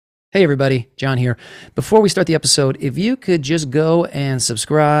Hey everybody, John here. Before we start the episode, if you could just go and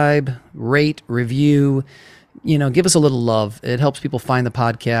subscribe, rate, review, give us a little love. It helps people find the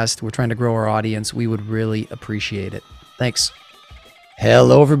podcast. We're trying to grow our audience. We would really appreciate it. Thanks.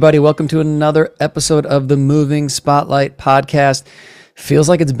 Hello everybody. Welcome to another episode of the Moving Spotlight podcast. Feels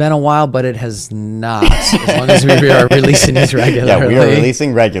like it's been a while, but it has not, as long as we are releasing these regularly. Yeah, we are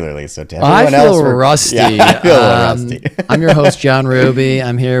releasing regularly. So to everyone I feel else, rusty. I feel a little rusty. I'm your host, John Ruby.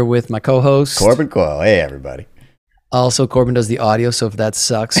 I'm here with my co-host, Corbin Coyle. Hey, everybody. Also, Corbin does the audio, so if that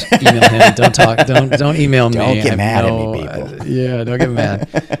sucks, email him. Don't email me. Don't get mad at me, people. Yeah, don't get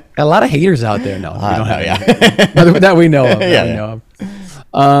mad. Got a lot of haters out there. No, we don't have yeah. that we know of. We know of.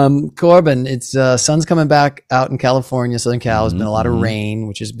 Corbin, it's sun's coming back out in California, Southern Cal. There's been a lot of rain,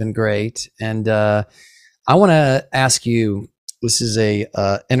 which has been great. And I want to ask you, this is a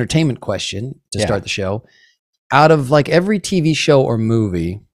entertainment question to start the show. Out of like every TV show or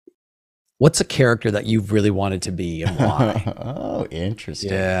movie, what's a character that you've really wanted to be and why? Oh,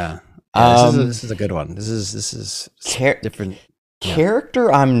 interesting. Yeah. This is a good one. This is different. Character,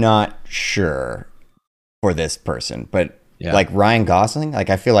 I'm not sure for this person, but like Ryan Gosling, like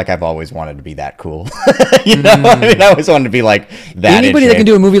I feel like I've always wanted to be that cool. I mean, I always wanted to be like that. Anybody that can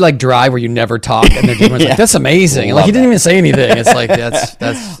do a movie like Drive where you never talk and then everyone's like, that's amazing. And like he didn't even say anything. It's like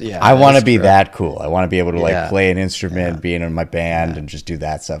that's I want to be that cool. I want to be able to like play an instrument, be in my band and just do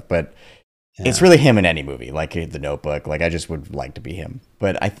that stuff. But it's really him in any movie, like The Notebook. Like I just would like to be him.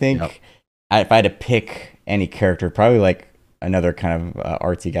 But I think if I had to pick any character, probably like another kind of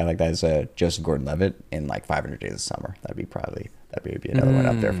artsy guy like that is Joseph Gordon-Levitt in like 500 Days of Summer. That'd be another one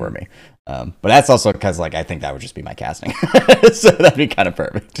up there for me. But that's also because like I think that would just be my casting, so that'd be kind of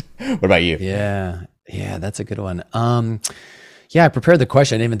perfect. What about you? Yeah, that's a good one. I prepared the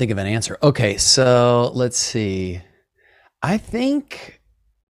question. I didn't even think of an answer. Okay, so let's see. I think,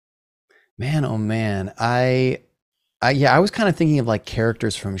 man, oh man, I was kind of thinking of like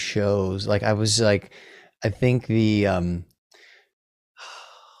characters from shows. Like I was like, I think the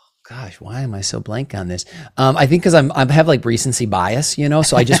gosh, why am I so blank on this? I think because I have like recency bias,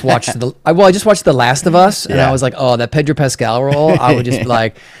 so I just watched I just watched The Last of Us and I was like, oh, that Pedro Pascal role, I would just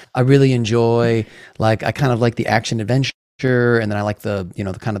like, I really enjoy, like, I kind of like the action adventure, and then I like the,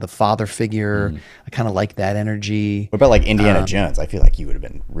 the kind of the father figure. I kind of like that energy. What about like Indiana Jones? I feel like you would have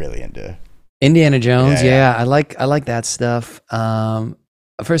been really into Indiana Jones. Yeah. I like that stuff.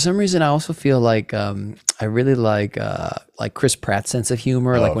 For some reason, I also feel like I really like Chris Pratt's sense of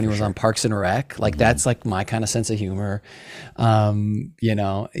humor, like when he was on Parks and Rec. Like that's like my kind of sense of humor. Even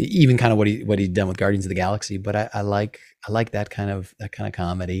kind of what he's done with Guardians of the Galaxy. But I like that kind of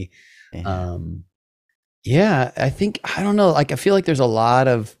comedy. I think, I don't know. Like I feel like there's a lot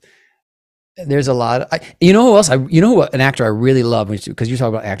of who else? An actor I really love, because you talk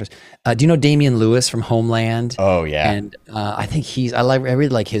about actors. Do you know Damian Lewis from Homeland? Oh yeah. And I think I really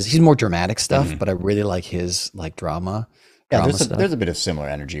like he's more dramatic stuff, but I really like his like drama. Yeah, there's a bit of similar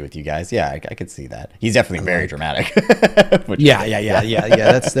energy with you guys. Yeah, I could see that. He's definitely very dramatic. Yeah.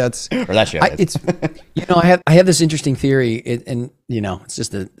 That's or that show. It's I have this interesting theory, and it's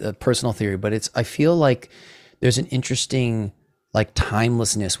just a personal theory, but I feel like there's an interesting like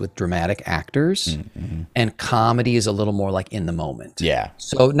timelessness with dramatic actors, and comedy is a little more like in the moment. Yeah.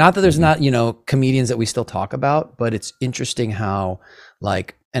 So not that there's not, comedians that we still talk about, but it's interesting how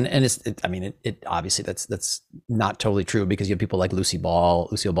like, and it obviously that's not totally true, because you have people like Lucille Ball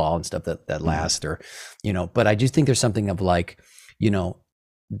and stuff that last, or, but I do think there's something of like,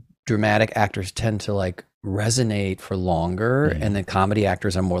 dramatic actors tend to like resonate for longer, and then comedy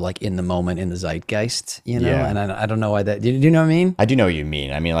actors are more like in the moment, in the zeitgeist, and I don't know why that. Do you know what I mean? I do know what you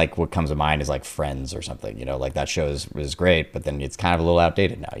mean. I mean, like what comes to mind is like Friends or something, like that show was great, but then it's kind of a little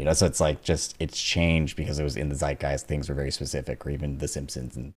outdated now, so it's like it's changed because it was in the zeitgeist. Things were very specific, or even The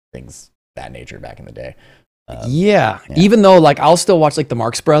Simpsons and things that nature back in the day. Even though like I'll still watch like the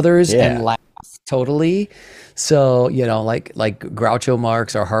Marx Brothers and laugh totally. So, like Groucho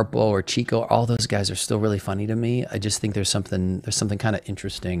Marx or Harpo or Chico, all those guys are still really funny to me. I just think there's something kind of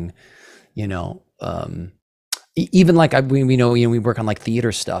interesting, even like we we work on like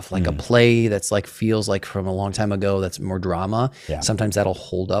theater stuff, like a play that's like feels like from a long time ago, that's more drama. Sometimes that'll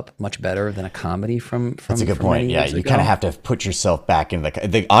hold up much better than a comedy from that's a good point. Yeah, you kind of have to put yourself back in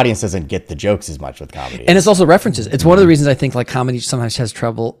the audience doesn't get the jokes as much with comedy, and it's also references. It's one of the reasons I think like comedy sometimes has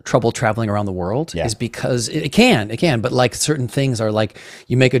trouble traveling around the world, is because it can, but like certain things are like,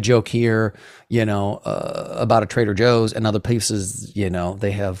 you make a joke here, about a Trader Joe's, and other places,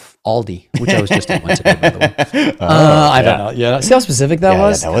 they have Aldi, which I was just at once ago, by the way. I don't know. Yeah, see how specific that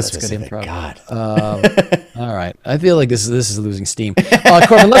was. Yeah, that was that's specific. Good improv. God. All right, I feel like this is losing steam.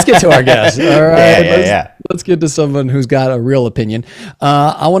 Corbin, let's get to our guest. All right, let's get to someone who's got a real opinion.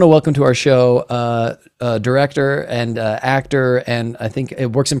 I want to welcome to our show director and actor, and I think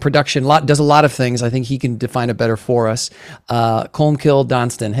it works in production. Does a lot of things. I think he can define it better for us. COLMCILLE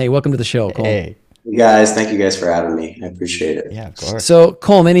DONSTON. Hey, welcome to the show, Colm. Hey. You guys, thank you guys for having me. I appreciate it. Yeah, of course. So,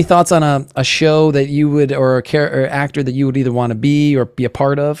 Colm, any thoughts on a show that you would, or or actor that you would either want to be or be a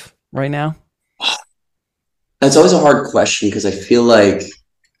part of right now? It's always a hard question because I feel like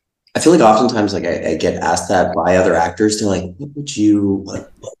oftentimes like I get asked that by other actors. They're like, "What would you,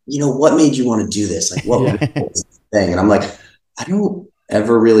 what made you want to do this? Like, what was the thing?" And I'm like, I don't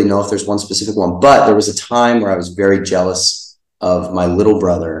ever really know if there's one specific one, but there was a time where I was very jealous of my little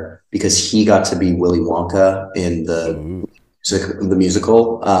brother because he got to be Willy Wonka in the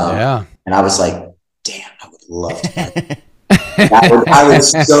musical. And I was like, damn, I would love to. I would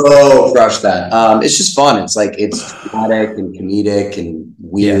so crush that. It's just fun. It's like, it's dramatic and comedic and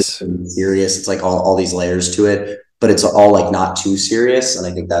weird and serious. It's like all these layers to it, but it's all like not too serious. And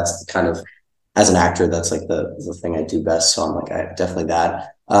I think that's kind of, as an actor, that's like the thing I do best. So I'm like, definitely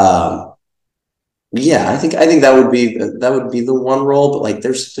that. Yeah, I think that would be the one role, but like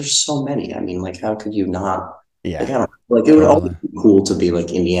there's so many. I mean, like how could you not? Yeah, like, I don't know, like it would always be cool to be like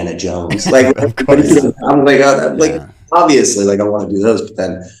Indiana Jones. Like I'm like, obviously, like I want to do those, but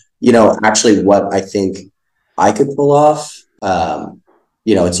then actually, what I think I could pull off,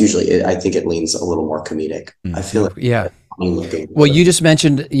 it's usually I think it leans a little more comedic. I feel like Well, you just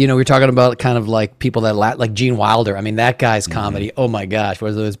mentioned, we're talking about kind of like people that like Gene Wilder. I mean, that guy's comedy. Oh my gosh,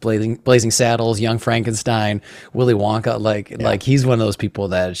 whether it was Blazing Saddles, Young Frankenstein, Willy Wonka, like he's one of those people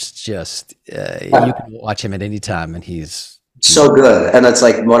that's just you can watch him at any time, and he's so good. And that's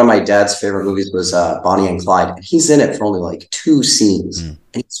like one of my dad's favorite movies was Bonnie and Clyde. And he's in it for only like 2 scenes, and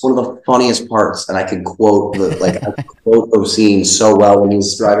it's one of the funniest parts. And I could quote those scenes so well when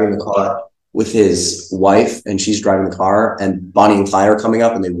he's driving the car with his wife and she's driving the car and Bonnie and Clyde are coming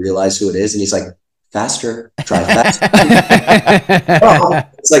up and they realize who it is. And he's like, faster, drive faster.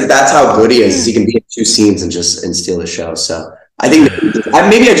 It's like, that's how good he is. He can be in 2 scenes and steal the show. So I think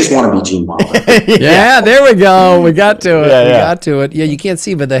maybe I just want to be Gene Wilder. Yeah, there we go. We got to it. We got to it. Yeah, you can't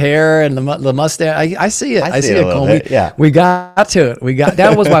see, but the hair and the mustache, I see it. I see it, Colm. We got to it.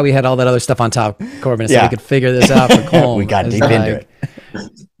 That was why we had all that other stuff on top, Corbin, so we could figure this out for Colm. We got deep into it.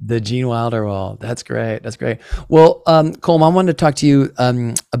 The Gene Wilder role. That's great. That's great. Well, Colm, I wanted to talk to you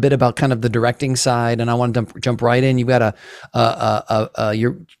a bit about kind of the directing side, and I want to jump right in. You've got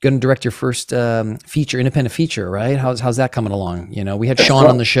you're going to direct your first independent feature, right? How's that coming along? We had Sean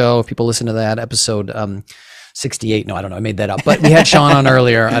on the show. If people listen to that episode 68, no, I don't know, I made that up, but we had Sean on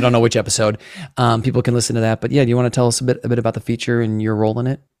earlier. I don't know which episode. People can listen to that. But yeah, do you want to tell us a bit about the feature and your role in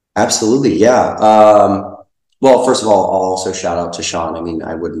it? Absolutely, yeah. Well, first of all, I'll also shout out to Sean. I mean,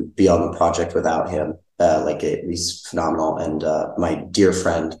 I wouldn't be on the project without him. He's phenomenal. And my dear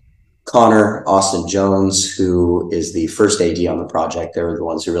friend, Connor, Austin Jones, who is the first AD on the project. They were the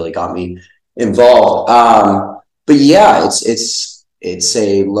ones who really got me involved. But yeah, it's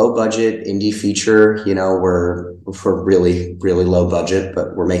a low budget indie feature. We're really, really low budget,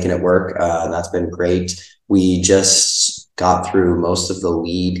 but we're making it work. And that's been great. We just got through most of the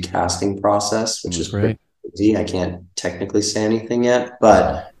lead casting process, which is great. I can't technically say anything yet,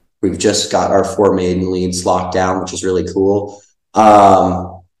 but we've just got our 4 maiden leads locked down, which is really cool.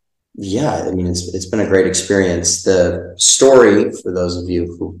 Yeah, I mean, it's been a great experience. The story, for those of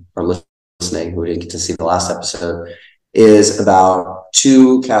you who are listening who didn't get to see the last episode, is about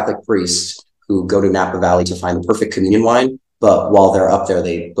 2 Catholic priests who go to Napa Valley to find the perfect communion wine, but while they're up there,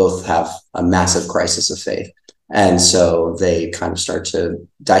 they both have a massive crisis of faith. And so they kind of start to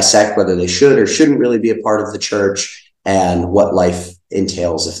dissect whether they should or shouldn't really be a part of the church and what life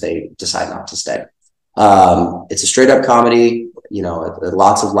entails if they decide not to stay. It's a straight up comedy,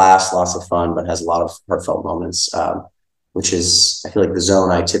 lots of laughs, lots of fun, but has a lot of heartfelt moments, which is, I feel like, the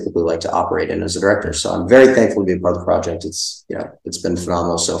zone I typically like to operate in as a director. So I'm very thankful to be a part of the project. It's been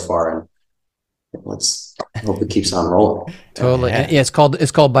phenomenal so far, and let's hope it keeps on rolling. Totally. Yeah, it's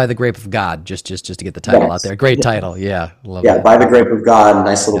called By the Grape of God, just to get the title out there. Great title. Yeah. Love it. By the Grape of God,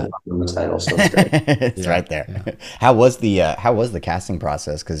 nice little in the title. So it's great. It's right there. Yeah. How was the casting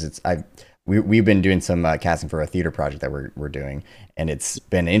process? Because we've been doing some casting for a theater project that we're doing, and it's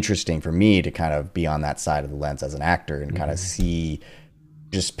been interesting for me to kind of be on that side of the lens as an actor and kind of see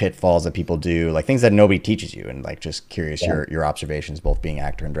just pitfalls that people do, like things that nobody teaches you, and like just curious your observations, both being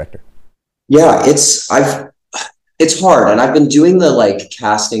actor and director. Yeah, it's It's hard. And I've been doing the like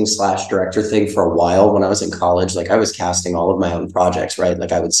casting / director thing for a while. When I was in college, like I was casting all of my own projects, right?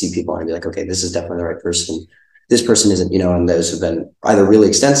 Like I would see people and I'd be like, okay, this is definitely the right person. This person isn't, and those have been either really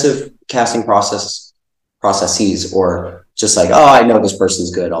extensive casting processes or just like, oh, I know this person's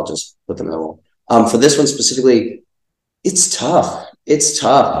good, I'll just put them in the role. For this one specifically, it's tough. It's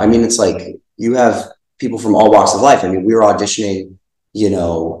tough. I mean, it's like you have people from all walks of life. I mean, we were auditioning,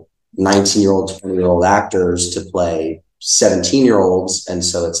 19-year-old, 20-year-old actors to play 17-year-olds. And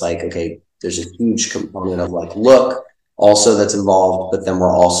so it's like, okay, there's a huge component of like look also that's involved, but then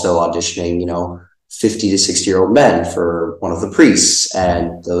we're also auditioning, 50 to 60-year-old men for one of the priests.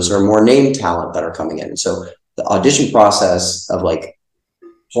 And those are more name talent that are coming in. So the audition process of like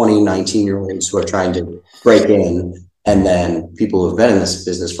 20, 19-year-olds who are trying to break in, and then people who've been in this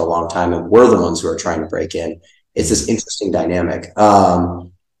business for a long time and we're the ones who are trying to break in. It's this interesting dynamic.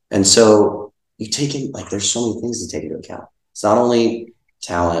 And so you take in, like, there's so many things to take into account. It's not only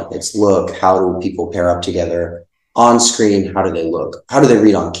talent, it's look, how do people pair up together on screen? How do they look? How do they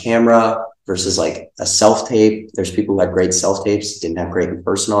read on camera versus like a self-tape? There's people who had great self-tapes, didn't have great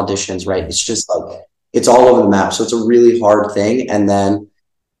in-person auditions, right? It's just like, it's all over the map. So it's a really hard thing. And then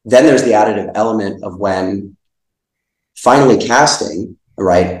there's the additive element of when finally casting,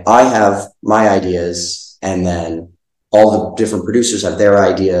 right? I have my ideas and then all the different producers have their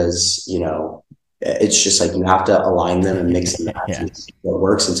ideas, it's just like you have to align them and mix and match and see what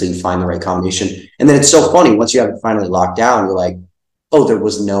works until you find the right combination. And then it's so funny, once you have it finally locked down, you're like, oh, there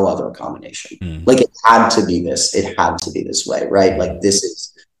was no other combination. Like it had to be this. It had to be this way, right? Like this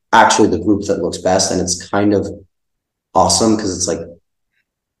is actually the group that looks best. And it's kind of awesome because it's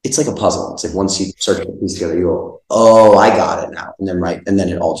like a puzzle. It's like once you start to put these together, you go, oh, I got it now. And then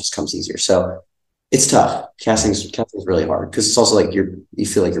it all just comes easier. So it's tough. Casting's really hard because it's also like you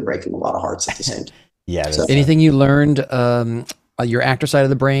feel like you're breaking a lot of hearts at the same time. Yeah. So, anything you learned, your actor side of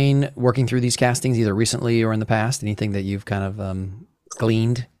the brain, working through these castings, either recently or in the past? Anything that you've kind of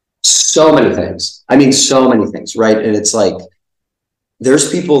gleaned? So many things. I mean, so many things, right? And it's like there's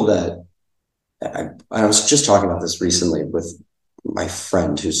people that I was just talking about this recently with my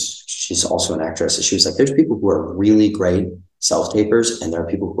friend she's also an actress. And she was like, there's people who are really great self-tapers and there are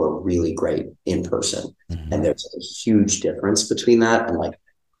people who are really great in person. And there's a huge difference between that and like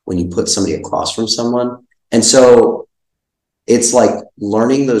when you put somebody across from someone. And so it's like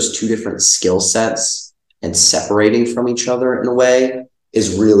learning those two different skill sets and separating from each other in a way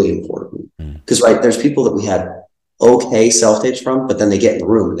is really important. Because right, there's people that we had okay self-tapes from, but then they get in the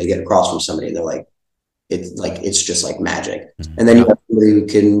room and they get across from somebody and they're like, it's just like magic. And then you have somebody who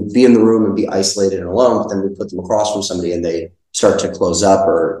can be in the room and be isolated and alone, but then we put them across from somebody and they start to close up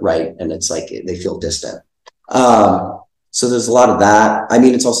and it's like they feel distant. So there's a lot of that. I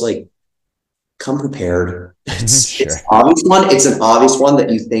mean, it's also like come prepared. It's an obvious one. It's an obvious one that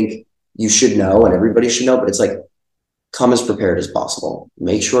you think you should know and everybody should know, but it's like come as prepared as possible.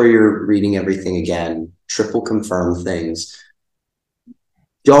 Make sure you're reading everything again, triple confirm things.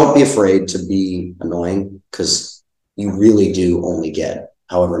 Don't be afraid to be annoying because you really do only get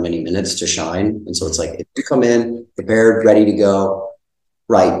however many minutes to shine. And so it's like, if you come in prepared, ready to go,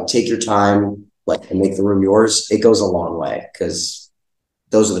 right, take your time, and make the room yours, it goes a long way because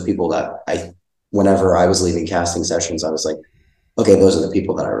those are the people that whenever I was leaving casting sessions, I was like, okay, those are the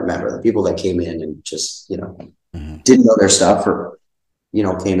people that I remember, the people that came in and just, didn't know their stuff or,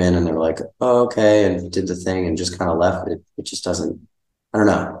 came in and they were like, oh, okay. And did the thing and just kind of left. It just doesn't, I don't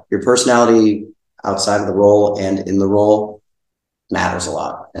know. Your personality outside of the role and in the role matters a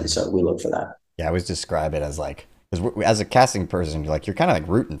lot. And so we look for that. Yeah. I always describe it as like, because as a casting person, you're kind of like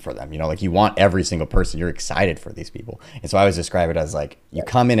rooting for them, like you want every single person, you're excited for these people. And so I always describe it as like, you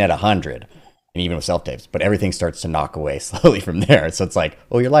come in at 100 and even with self-tapes, but everything starts to knock away slowly from there. So it's like,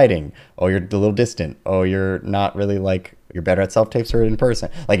 oh, you're lighting. Oh, you're a little distant. Oh, you're not really you're better at self-tapes or in person.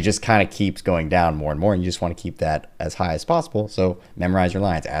 Like it just kind of keeps going down more and more. And you just want to keep that as high as possible. So memorize your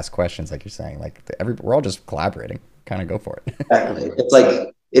lines, ask questions, like you're saying, we're all just collaborating, kind of go for it. Exactly. It's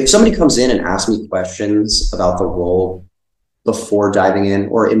like, if somebody comes in and asks me questions about the role before diving in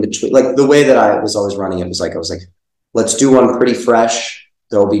or in between, like the way that I was always running it was like, I was like, let's do one pretty fresh.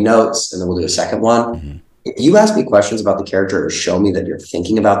 There'll be notes and then we'll do a second one. If you ask me questions about the character or show me that you're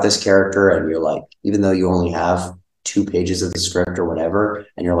thinking about this character and you're like, even though you only have 2 pages of the script or whatever,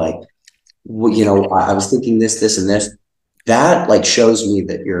 and you're like, well, I was thinking this, and this, that shows me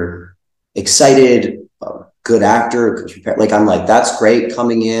that you're excited, good actor. Like, I'm like, that's great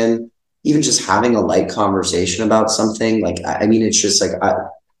coming in, even just having a light conversation about something. Like, I mean, it's just like,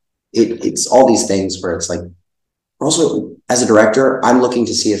 it's all these things where it's like, also as a director, I'm looking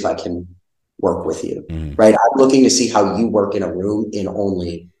to see if I can work with you, right? I'm looking to see how you work in a room in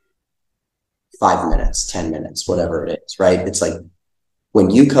only 5 minutes, 10 minutes, whatever it is, right? It's like when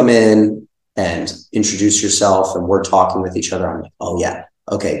you come in and introduce yourself and we're talking with each other, I'm like, oh yeah,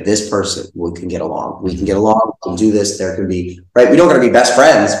 okay, this person, we can get along. We can get along, we can do this. There can be, right? We don't got to be best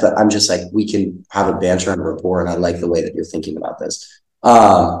friends, but I'm just like, we can have a banter and a rapport. And I like the way that you're thinking about this.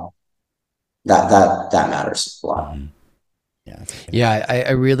 That matters a lot. Yeah.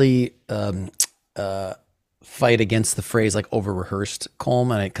 I really, fight against the phrase like over rehearsed,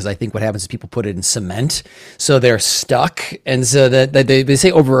 Colm, because I think what happens is people put it in cement, so they're stuck, and so that they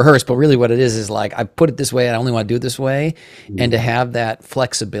say over rehearsed, but really what it is like I put it this way, and I only want to do it this way, and to have that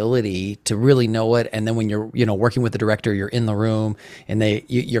flexibility to really know it, and then when you're working with the director, you're in the room, and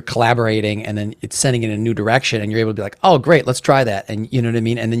you're collaborating, and then it's sending it in a new direction, and you're able to be like, oh great, let's try that, and you know what I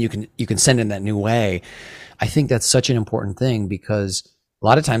mean, and then you can send it in that new way. I think that's such an important thing because a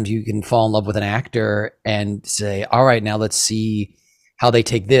lot of times you can fall in love with an actor and say, all right, now let's see how they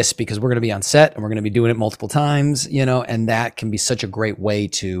take this because we're going to be on set and we're going to be doing it multiple times, and that can be such a great way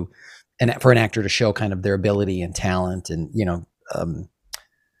for an actor to show kind of their ability and talent and,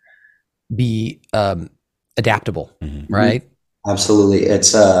 be adaptable, right? Absolutely.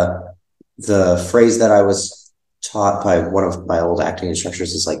 It's the phrase that I was taught by one of my old acting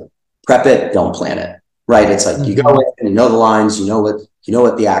instructors is like, prep it, don't plan it, right? It's like you go in and you know the lines, you know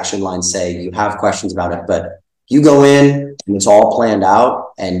what the action lines say, you have questions about it, but you go in and it's all planned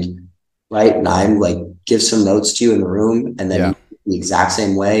out and right. And I'm like, give some notes to you in the room and then the exact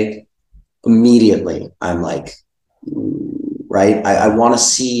same way immediately. I'm like, right. I want to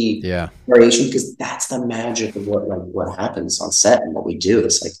see variation because that's the magic of what happens on set and what we do.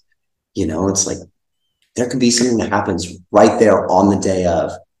 It's like, it's like there could be something that happens right there on the day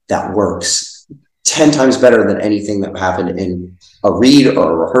of that works 10 times better than anything that happened in a read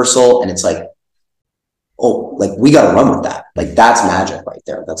or a rehearsal. And it's like, oh, like we got to run with that. Like that's magic right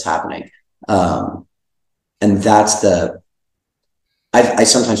there. That's happening. And that's I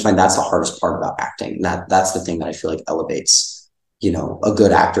sometimes find that's the hardest part about acting. That's the thing that I feel like elevates, a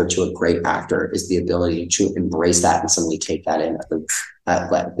good actor to a great actor is the ability to embrace that and suddenly take that in at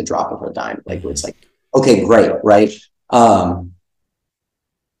the drop of a dime. Like it's like, okay, great. Right.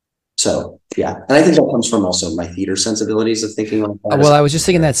 So yeah, and I think that comes from also my theater sensibilities of thinking like that. Well, I was just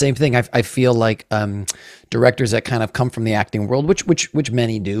thinking that same thing. I feel like directors that kind of come from the acting world, which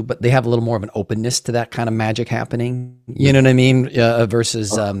many do, but they have a little more of an openness to that kind of magic happening. You know what I mean?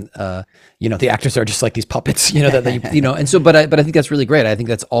 Versus the actors are just like these puppets. That they and so. But I think that's really great. I think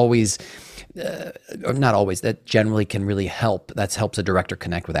that's always. Or not always, that generally can really help. That helps a director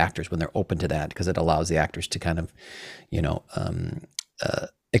connect with actors when they're open to that because it allows the actors to kind of,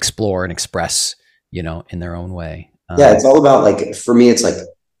 explore and express, in their own way. Yeah, it's all about like, for me, it's like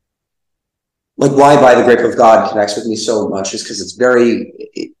why By the Grape of God connects with me so much is because it's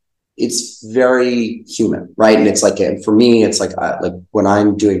very human, right? And it's like, for me, it's like when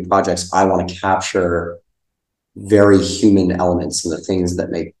I'm doing projects, I want to capture very human elements and the things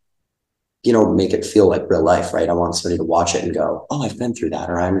that make it feel like real life, right? I want somebody to watch it and go, oh, I've been through that,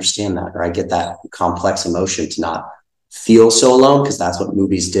 or I understand that, or I get that complex emotion to not feel so alone, because that's what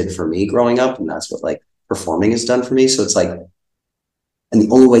movies did for me growing up, and that's what like performing has done for me. So it's like, and the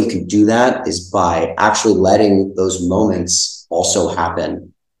only way you can do that is by actually letting those moments also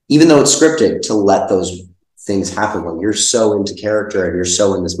happen, even though it's scripted, to let those things happen when you're so into character and you're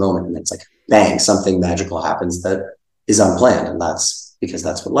so in this moment, and it's like, bang, something magical happens that is unplanned, and that's because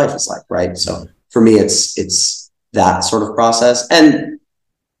that's what life is like, right? So for me, it's that sort of process. And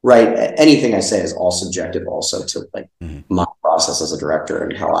right, anything I say is all subjective also to like my process as a director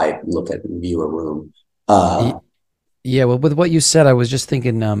and how I look at and view a room. Yeah, well, with what you said, I was just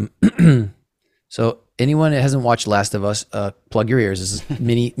thinking, so anyone that hasn't watched Last of Us, plug your ears. This is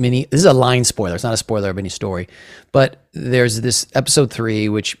this is a line spoiler. It's not a spoiler of any story, but there's this episode 3,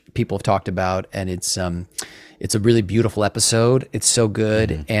 which people have talked about, and it's a really beautiful episode. It's so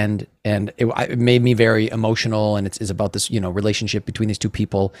good. And it made me very emotional. And it's about this, relationship between these two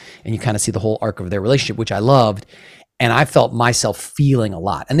people. And you kind of see the whole arc of their relationship, which I loved. And I felt myself feeling a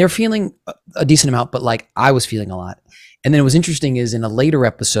lot, and they're feeling a decent amount, but like I was feeling a lot. And then it was interesting is in a later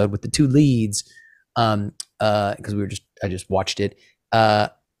episode with the two leads, because I just watched it.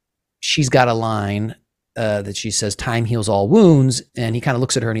 She's got a line that she says, "Time heals all wounds," and he kind of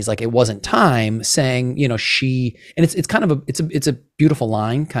looks at her and he's like, "It wasn't time," saying, she, and it's kind of it's a beautiful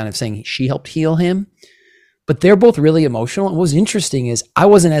line, kind of saying she helped heal him. But they're both really emotional. And what was interesting is I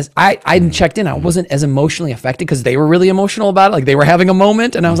hadn't checked in. I wasn't as emotionally affected because they were really emotional about it. Like they were having a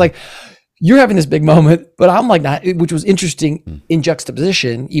moment, and I was like, you're having this big moment, but I'm like not, which was interesting in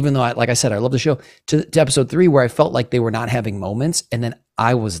juxtaposition, even though like I said, I love the show, to episode 3, where I felt like they were not having moments. And then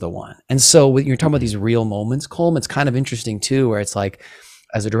I was the one. And so when you're talking about these real moments, Colm, it's kind of interesting too, where it's like,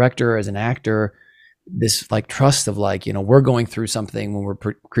 as a director, as an actor, this like trust of like, we're going through something when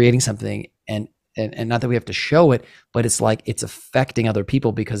we're creating something, and not that we have to show it, but it's like it's affecting other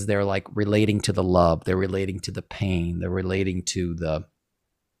people because they're like relating to the love, they're relating to the pain, they're relating to the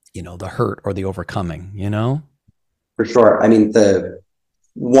the hurt or the overcoming, For sure. I mean,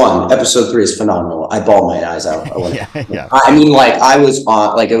 episode 3 is phenomenal. I bawled my eyes out. Yeah. I mean, like I was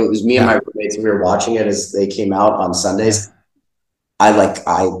on, like it was me and my roommates, and we were watching it as they came out on Sundays. I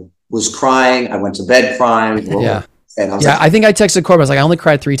was crying. I went to bed crying. Yeah. And I was I think I texted Corbin. I was like, I only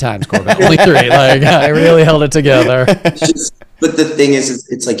cried 3 times, Corbin. Only 3. Like, I really held it together. But the thing is,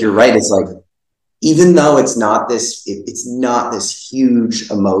 it's like, you're right. It's like, even though it's not this huge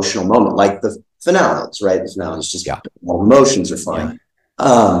emotional moment, like the finales, right? The finales just all emotions are fine.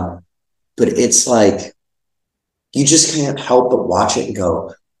 Yeah. But it's like, you just can't help but watch it and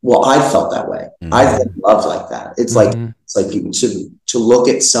go, well, I felt that way. I've been loved like that. It's like, to look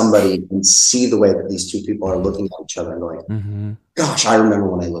at somebody and see the way that these two people are looking at each other and going, gosh, I remember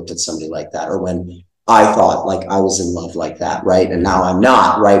when I looked at somebody like that, or when I thought like I was in love like that, right? And now I'm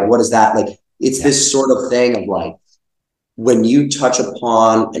not, right? What is that? Like, it's this sort of thing of like, when you touch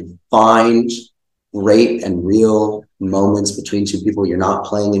upon and find great and real moments between two people, you're not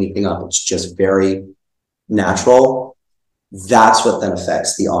playing anything up. It's just very natural. That's what then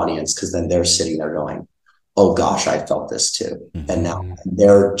affects the audience, because then they're sitting there going, oh gosh, I felt this too. And now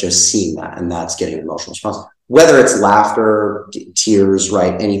they're just seeing that, and that's getting an emotional response. Whether it's laughter, tears,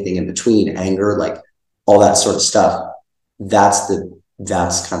 right? Anything in between, anger, like all that sort of stuff. That's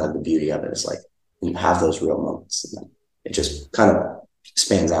kind of the beauty of it, is like, when you have those real moments, and then it just kind of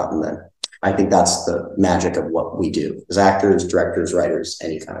expands out. And then I think that's the magic of what we do as actors, directors, writers,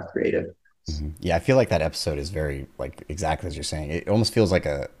 any kind of creative. Yeah, I feel like that episode is very, like, exactly as you're saying. It almost feels like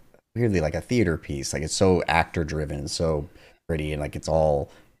weirdly like a theater piece. Like, it's so actor driven and so pretty, and like it's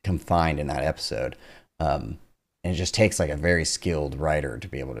all confined in that episode. And it just takes like a very skilled writer to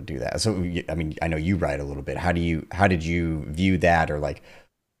be able to do that. So, I mean, I know you write a little bit. How did you view that, or like,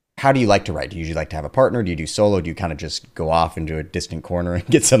 how do you like to write? Do you usually like to have a partner? Do you do solo? Do you kind of just go off into a distant corner and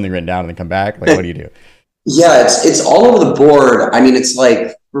get something written down and then come back? Like, what do you do? Yeah, it's all over the board. I mean, it's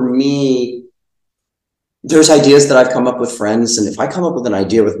like, for me, there's ideas that I've come up with friends. And if I come up with an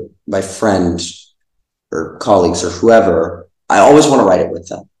idea with my friend or colleagues or whoever, I always want to write it with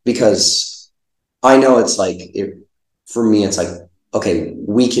them, because I know it's like, for me, it's like, okay,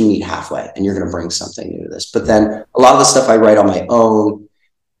 we can meet halfway and you're going to bring something new to this. But then a lot of the stuff I write on my own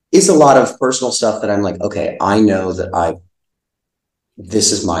is a lot of personal stuff that I'm like, okay, I know that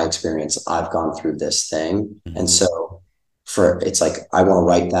this is my experience. I've gone through this thing. And so it's like, I want to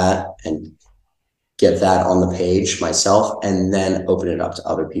write that and get that on the page myself, and then open it up to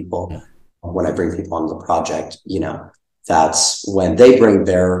other people. When I bring people onto the project, that's when they bring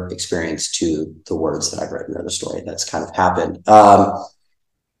their experience to the words that I've written, or the story that's kind of happened.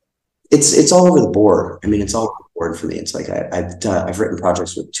 It's all over the board. I mean, it's all over the board for me. It's like, I've written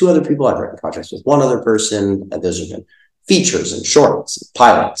projects with 2 other people. I've written projects with 1 other person. Those have been features and shorts and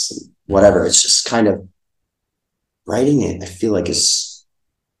pilots and whatever. It's just kind of writing it, I feel like, is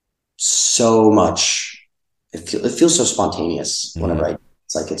so much, it feels so spontaneous whenever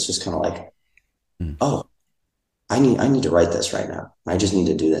it's like, it's just kind of like, oh, I need to write this right now. I just need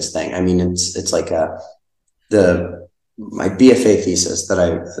to do this thing. I mean, it's like my BFA thesis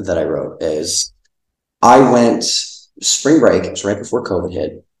that I wrote is, I went spring break, it was right before COVID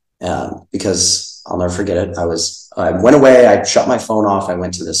hit, because I'll never forget it. I went away, I shut my phone off, I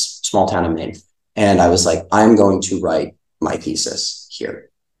went to this small town in Maine, and I was like, I'm going to write my thesis here.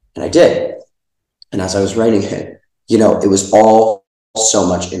 And I did. And as I was writing it, it was all so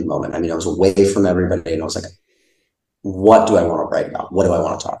much in the moment. I mean, I was away from everybody, and I was like, what do I want to write about? What do I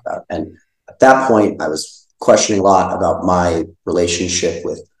want to talk about? And at that point, I was questioning a lot about my relationship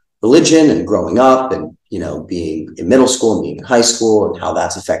with religion and growing up, and, being in middle school and being in high school, and how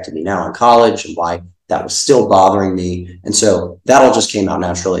that's affected me now in college, and why that was still bothering me. And so that all just came out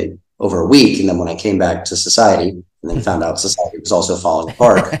naturally over a week. And then when I came back to society, and then found out society was also falling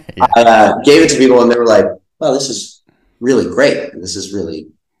apart, I gave it to people, and they were like, well, this is really great. And this is really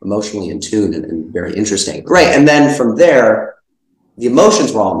emotionally in tune and very interesting. Great. And then from there, the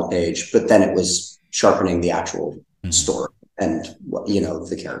emotions were all on the page, but then it was sharpening the actual story and,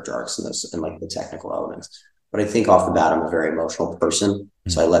 the character arcs and this, and like the technical elements. But I think off the bat, I'm a very emotional person.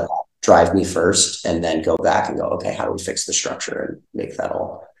 So I let that drive me first, and then go back and go, okay, how do we fix the structure and make that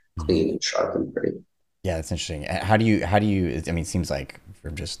all clean and sharp and pretty. Yeah, that's interesting. How do you, I mean, it seems like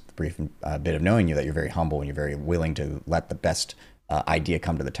from just the brief bit of knowing you that you're very humble and you're very willing to let the best idea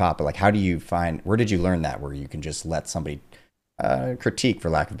come to the top. But like, how do you find, where did you learn that, where you can just let somebody critique, for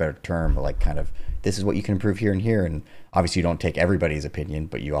lack of a better term, like kind of, this is what you can improve here and here. And obviously you don't take everybody's opinion,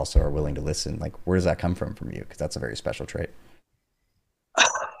 but you also are willing to listen. Like, where does that come from you? Because that's a very special trait.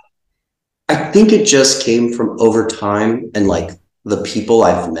 I think it just came from over time and like the people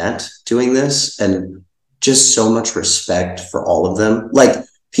I've met doing this, and just so much respect for all of them. Like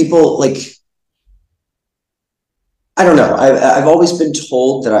people, like, I don't know. I've always been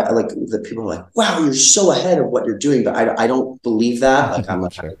told that I like that people are like, wow, you're so ahead of what you're doing. But I don't believe that.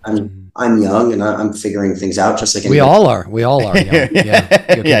 Like Sure. I'm young and I'm figuring things out just like we all are. We all are young.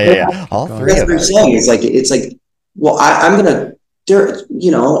 Yeah. All three that's of what I'm us. saying. It's like, well, I'm gonna there,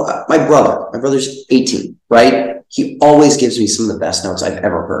 you know, my brother's 18, right? He always gives me some of the best notes I've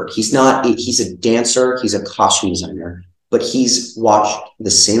ever heard. He's a dancer, he's a costume designer, but he's watched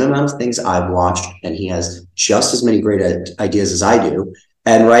the same amount of things I've watched, and he has just as many great ideas as I do.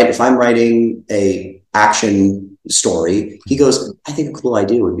 And right, if I'm writing a action story, he goes, I think a cool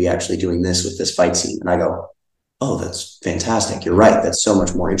idea would be actually doing this with this fight scene. And I go, oh, that's fantastic. You're right. That's so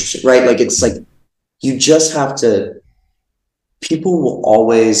much more interesting, right? Like, it's like, you just have to, people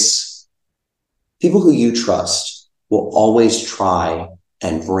who you trust will always try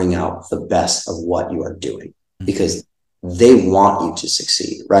and bring out the best of what you are doing because they want you to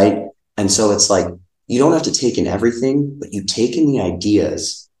succeed, right? And so it's like, you don't have to take in everything, but you take in the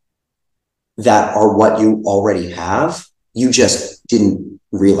ideas that are what you already have. You just didn't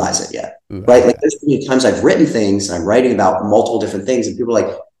realize it yet, right? Like, there's many times I've written things and I'm writing about multiple different things and people are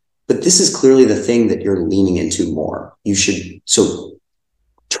like, but this is clearly the thing that you're leaning into more. You should, so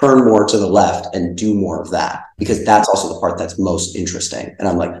turn more to the left and do more of that, because that's also the part that's most interesting. And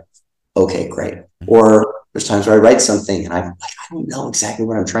I'm like, okay, great. Or there's times where I write something and I'm like, I don't know exactly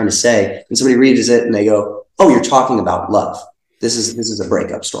what I'm trying to say. And somebody reads it and they go, oh, you're talking about love. This is a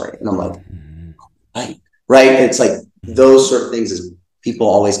breakup story. And I'm like, right. It's like those sort of things is people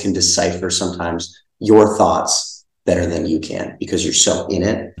always can decipher sometimes your thoughts better than you can because you're so in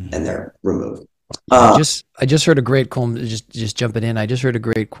it and they're removed. I just heard a great quote. Just jumping in. I just heard a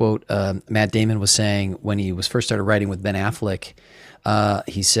great quote. Matt Damon was saying when he was first started writing with Ben Affleck.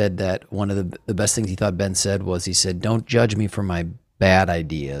 He said that one of the best things he thought Ben said was, he said, "Don't judge me for my bad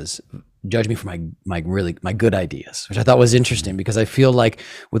ideas. Judge me for my good ideas," which I thought was interesting, because I feel like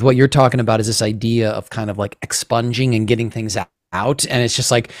with what you're talking about is this idea of kind of like expunging and getting things out, and it's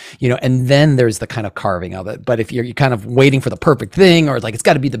just like, you know, and then there's the kind of carving of it. But if you're kind of waiting for the perfect thing, or like it's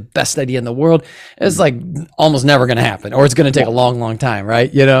got to be the best idea in the world, it's like almost never going to happen, or it's going to take a long time,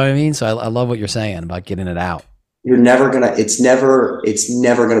 right? You know what I mean? So I love what you're saying about getting it out. You're never gonna, it's never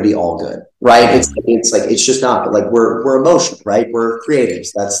gonna be all good, right? It's just not, like, we're emotional, right? We're creatives.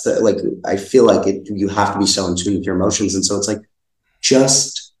 That's the, like, I feel like you have to be so in tune with your emotions. And so it's like,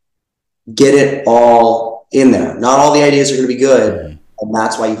 just get it all in there. Not all the ideas are going to be good. And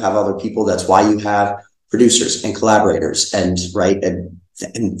that's why you have other people. That's why you have producers and collaborators, and right. And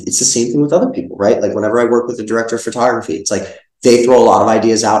it's the same thing with other people, right? Like, whenever I work with a director of photography, it's like, they throw a lot of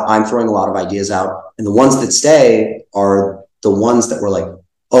ideas out. I'm throwing a lot of ideas out. And the ones that stay are the ones that were like,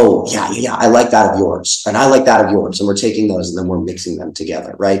 oh, yeah, I like that of yours. And I like that of yours. And we're taking those and then we're mixing them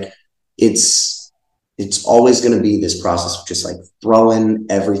together, right? It's always going to be this process of just like throwing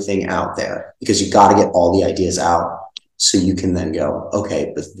everything out there, because you got to get all the ideas out so you can then go,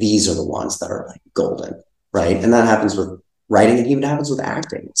 okay, but these are the ones that are like golden, right? And that happens with writing. It even happens with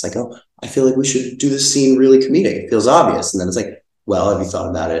acting. It's like, oh, I feel like we should do this scene really comedic. It feels obvious. And then it's like, well, have you thought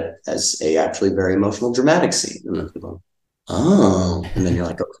about it as a actually very emotional, dramatic scene? And then people, oh, and then you're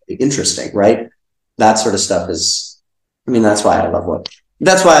like, okay, interesting, right? That sort of stuff is, I mean, that's why I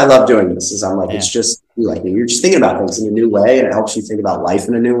love doing this, is I'm like, it's just like, you're just thinking about things in a new way, and it helps you think about life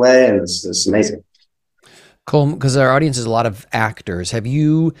in a new way. And it's amazing. Cool, because our audience is a lot of actors. Have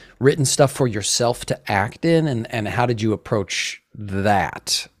you written stuff for yourself to act in, and how did you approach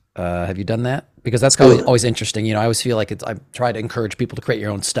that? Have you done that? Because that's always interesting. You know, I always feel like I try to encourage people to create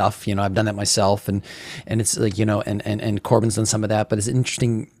your own stuff. You know, I've done that myself, and it's like, you know, and Corbin's done some of that. But it's an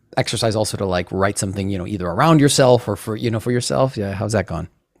interesting exercise also to like write something, you know, either around yourself or for yourself. Yeah, how's that gone?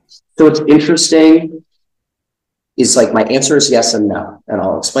 So what's interesting is, like, my answer is yes and no, and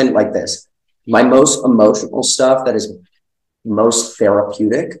I'll explain it like this. My most emotional stuff that is most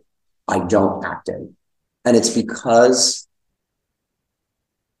therapeutic, I don't act in. And it's because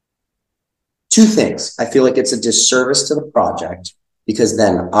two things. I feel like it's a disservice to the project, because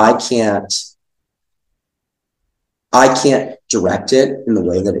then I can't I can't direct it in the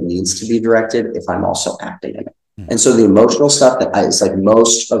way that it needs to be directed if I'm also acting in it. And so the emotional stuff is like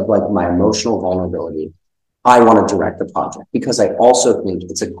most of like my emotional vulnerability, I want to direct the project because I also think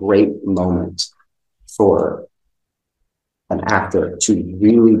it's a great moment for an actor to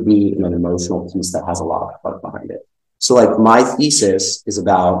really be in an emotional piece that has a lot of heart behind it. So like my thesis is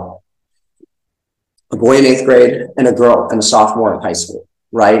about a boy in 8th grade and a girl and a sophomore in high school,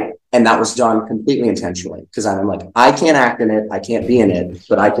 right? And that was done completely intentionally because I'm like, I can't act in it, I can't be in it,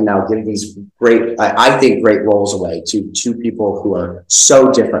 but I can now give these great, I think great roles away to two people who are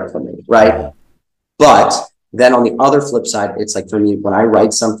so different from me, right? But then on the other flip side, it's like for me, when I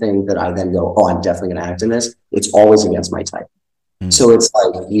write something that I then go, oh, I'm definitely going to act in this, it's always against my type. So it's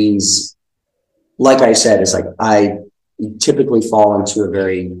like these, like I said, it's like I typically fall into a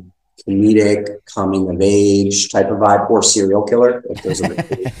very comedic, coming of age type of vibe, or serial killer. Like those are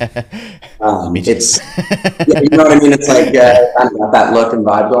it's, yeah, you know what I mean? It's like I got that look and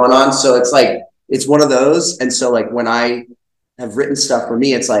vibe going on. So it's like, it's one of those. And so like when I have written stuff for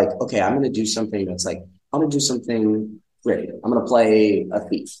me, it's like, okay, I'm going to do something that's like, I'm going to do something great. I'm going to play a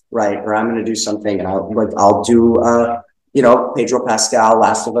thief, right? Or I'm going to do something and I'll do, you know, Pedro Pascal,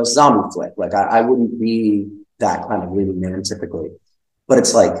 Last of Us zombie flick. Like I wouldn't be that kind of leading man typically, but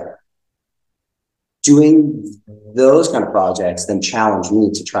it's like doing those kind of projects then challenge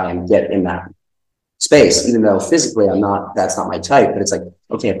me to try and get in that space, even though physically that's not my type, but it's like,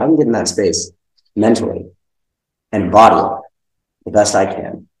 okay, if I can get in that space mentally and embody it the best I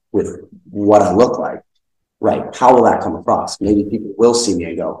can with what I look like, right? How will that come across? Maybe people will see me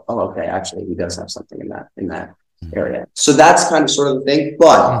and go, oh, okay, actually he does have something in that area. So that's kind of sort of the thing,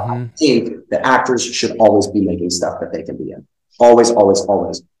 but I think that actors should always be making stuff that they can be in. Always, always,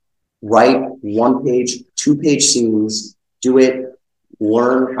 always. Write 1-page, 2-page scenes, do it,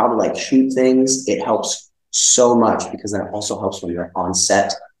 learn how to like shoot things. It helps so much because then it also helps when you're on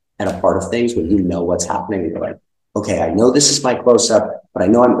set and a part of things when you know what's happening. You're like, okay, I know this is my close-up, but I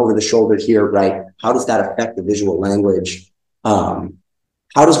know I'm over the shoulder here, right? How does that affect the visual language? How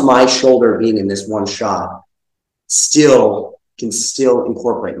does my shoulder being in this one shot can still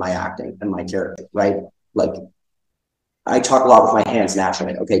incorporate my acting and my character, right? Like I talk a lot with my hands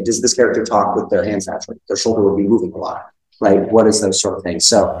naturally. Okay, does this character talk with their hands naturally? Their shoulder will be moving a lot, right? What is those sort of things?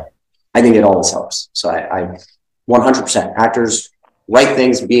 So I think it always helps. So I 100% actors write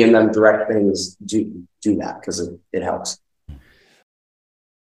things, be in them, direct things, do that because it helps.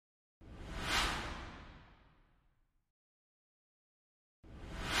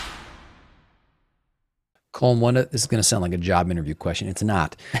 Colm, this is going to sound like a job interview question. It's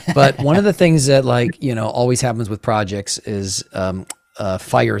not. But one of the things that like, you know, always happens with projects is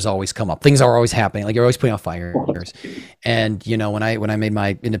fires always come up. Things are always happening. Like you're always putting out fires. And, you know, when I made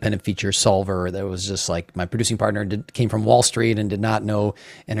my independent feature Solver, that was just like my producing partner came from Wall Street and did not know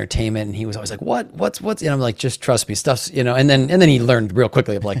entertainment. And he was always like, what's, and I'm like, just trust me, stuff's, you know, and then he learned real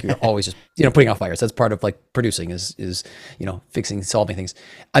quickly of like, you're always just, you know, putting out fires. That's part of like producing is, you know, solving things.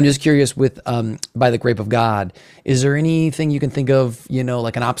 I'm just curious with, By the Grape of God, is there anything you can think of, you know,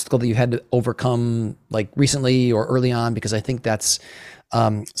 like an obstacle that you had to overcome like recently or early on? Because I think that's,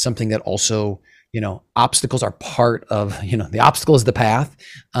 something that also, you know, obstacles are part of, you know, the obstacle is the path.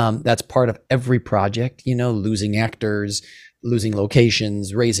 That's part of every project, you know, losing actors, losing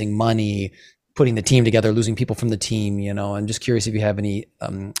locations, raising money, putting the team together, losing people from the team, you know. I'm just curious if you have any,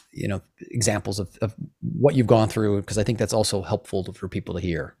 you know, examples of what you've gone through, because I think that's also helpful for people to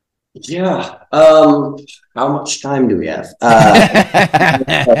hear. Yeah. How much time do we have?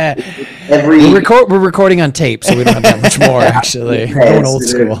 We're recording on tape, so we don't have that much more. Actually, we're going old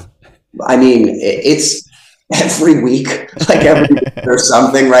school. I mean, it's every week, like every week there's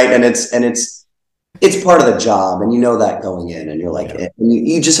something, right? And it's part of the job, and you know that going in, and you're like, and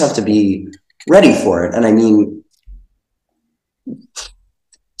you just have to be ready for it. And I mean,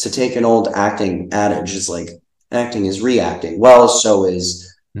 to take an old acting adage is like, acting is reacting. Well, so is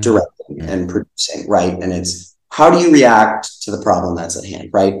directing and producing, right? And it's how do you react to the problem that's at hand,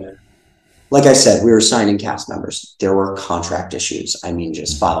 right? Like I said, we were signing cast members. There were contract issues. I mean,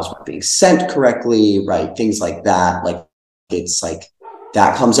 just files weren't being sent correctly, right? Things like that. Like it's like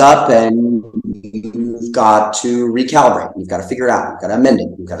that comes up and you've got to recalibrate. You've got to figure it out. You've got to amend it.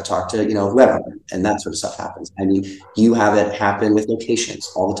 You've got to talk to, you know, whoever, and that sort of stuff happens. I mean, you have it happen with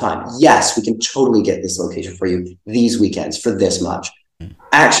locations all the time. Yes, we can totally get this location for you these weekends for this much.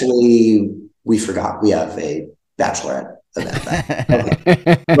 Actually, we forgot we have a bachelorette event.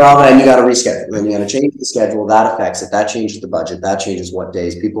 Okay. Well, then you got to reschedule. Then you got to change the schedule. That affects it. That changes the budget. That changes what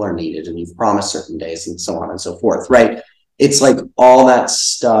days people are needed, and you've promised certain days, and so on and so forth. Right? It's like all that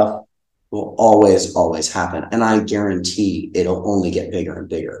stuff will always, always happen. And I guarantee it'll only get bigger and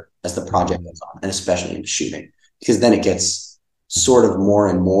bigger as the project goes on, and especially in shooting, because then it gets sort of more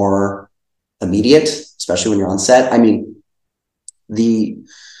and more immediate, especially when you're on set. I mean, the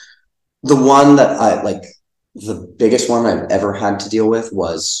one that I like, the biggest one I've ever had to deal with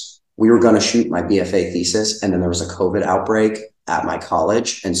was we were going to shoot my BFA thesis, and then there was a COVID outbreak at my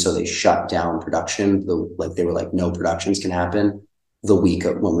college, and so they shut down production. They were like, no productions can happen the week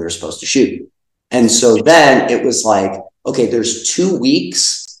of when we were supposed to shoot. And so then it was like, okay, there's 2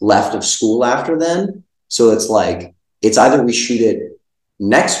 weeks left of school after then. So it's like, it's either we shoot it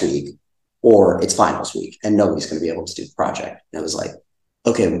next week or it's finals week, and nobody's going to be able to do the project. And it was like,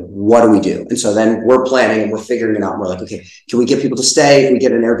 okay, what do we do? And so then we're planning and we're figuring it out. And we're like, okay, can we get people to stay? If we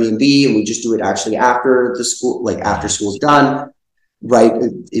get an Airbnb and we just do it actually after the school, like after school's done, right?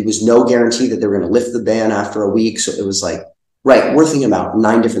 It was no guarantee that they were going to lift the ban after a week. So it was like, right, we're thinking about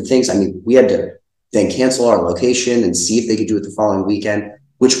 9 different things. I mean, we had to then cancel our location and see if they could do it the following weekend,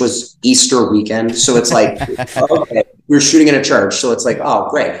 which was Easter weekend. So it's like, okay, we're shooting in a church. So it's like, oh,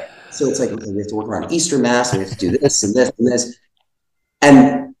 great. So it's like, okay, we have to work around Easter Mass, and we have to do this and this and this.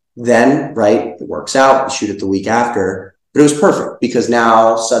 And then, right, it works out. We shoot it the week after, but it was perfect because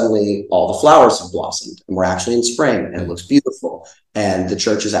now suddenly all the flowers have blossomed and we're actually in spring and it looks beautiful. And the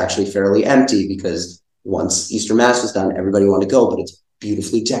church is actually fairly empty because once Easter Mass was done, everybody wanted to go, but it's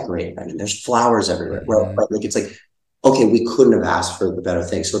beautifully decorated. I mean, there's flowers everywhere. Well, like, it's like, okay, we couldn't have asked for the better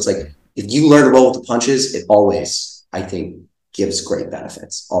thing. So it's like, if you learn to roll with the punches, it always, I think, gives great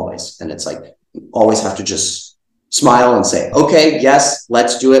benefits, always. And it's like, you always have to just smile and say, okay, yes,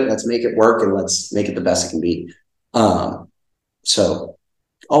 let's do it. Let's make it work and let's make it the best it can be. So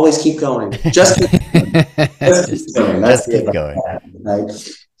always keep going. Just keep going. Just keep going. Just keep going. Right?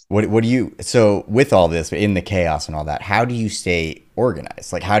 What do you, so with all this, in the chaos and all that, how do you stay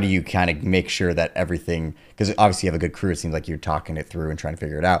organized? Like, how do you kind of make sure that everything, because obviously you have a good crew, it seems like you're talking it through and trying to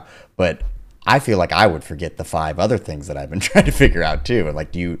figure it out, but I feel like I would forget the 5 other things that I've been trying to figure out too. And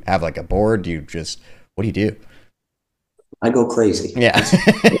like, do you have like a board? Do you just, what do you do? I go crazy. Yeah.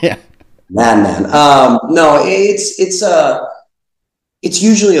 Yeah. Man. No, it's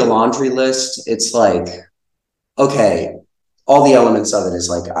usually a laundry list. It's like, okay, all the elements of it is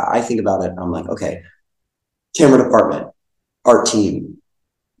like, I think about it. I'm like, okay, camera department, art team,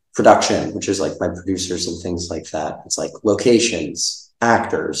 production, which is like my producers and things like that. It's like locations,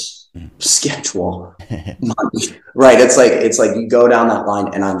 actors, schedule, money, right? It's like you go down that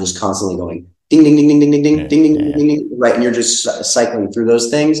line and I'm just constantly going ding, ding, ding, ding, ding, ding, ding, ding, ding, ding, ding, ding, right? And you're just cycling through those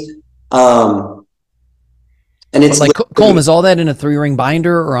things. And it's like, Colm, is all that in a 3-ring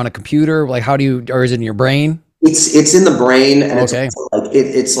binder or on a computer? Like, how do you, or is it in your brain? It's in the brain, and okay.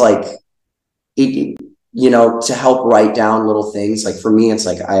 It's like you know, to help write down little things. Like for me, it's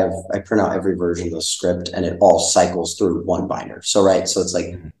like I print out every version of the script and it all cycles through one binder. So, right. So it's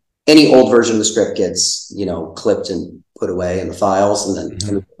like any old version of the script gets, you know, clipped and put away in the files, and then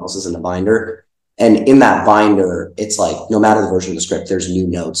everything else is in the binder. And in that binder, it's like, no matter the version of the script, there's new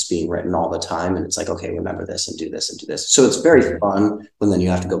notes being written all the time. And it's like, okay, remember this and do this and do this. So it's very fun when then you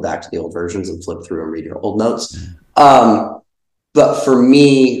have to go back to the old versions and flip through and read your old notes. But for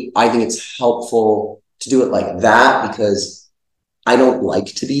me, I think it's helpful to do it like that because I don't like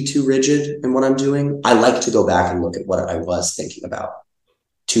to be too rigid in what I'm doing. I like to go back and look at what I was thinking about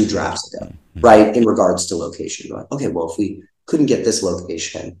 2 drafts ago, right? In regards to location. Like, okay, well, if we couldn't get this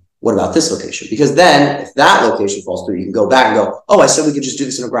location, what about this location? Because then if that location falls through, you can go back and go, oh, I said we could just do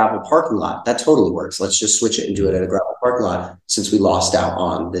this in a gravel parking lot. That totally works. Let's just switch it and do it at a gravel parking lot since we lost out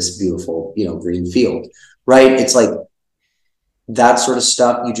on this beautiful, you know, green field, right? It's like that sort of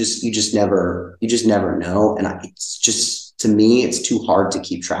stuff. You just never know. And it's just, to me, it's too hard to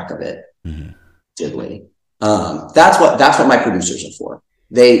keep track of it. Diddly. That's what my producers are for.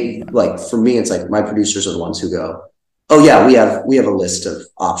 They, like, for me, it's like my producers are the ones who go, oh yeah, we have a list of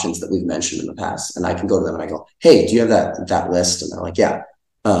options that we've mentioned in the past, and I can go to them and I go, hey, do you have that list? And they're like, yeah.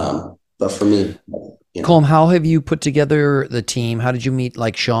 But for me, you know. Colm, how have you put together the team? How did you meet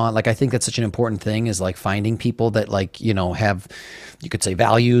like Sean? Like, I think that's such an important thing, is like finding people that, like, you know, have, you could say,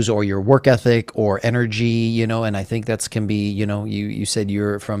 values or your work ethic or energy, you know. And I think that's can be, you know, you said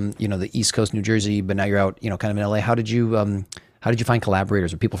you're from, you know, the East Coast, New Jersey, but now you're out, you know, kind of in LA. How did you find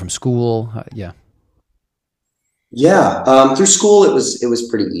collaborators or people from school? Yeah, through school it was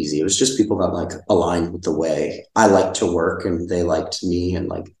pretty easy. It was just people that like aligned with the way I like to work, and they liked me, and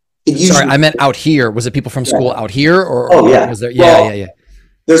like it usually. Sorry, I meant out here. Was it people from school out here, or? Oh yeah, was there? Yeah.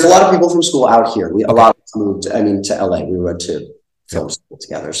 There's a lot of people from school out here. A lot of us moved. I mean, to LA. We went to film school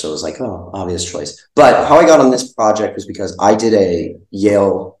together, so it was like, oh, obvious choice. But how I got on this project was because I did a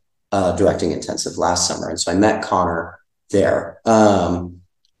Yale directing intensive last summer. And so I met Connor there.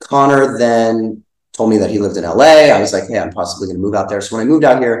 Connor then told me that he lived in LA. I was like, hey, I'm possibly going to move out there. So when I moved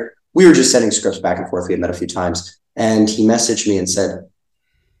out here, we were just sending scripts back and forth. We had met a few times. And he messaged me and said,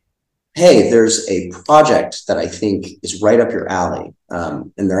 hey, there's a project that I think is right up your alley.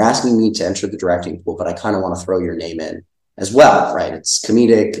 And they're asking me to enter the directing pool, but I kind of want to throw your name in as well, right? It's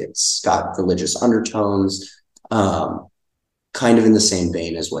comedic. It's got religious undertones, kind of in the same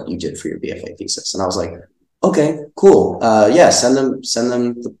vein as what you did for your BFA thesis. And I was like, okay, cool. Yeah, send them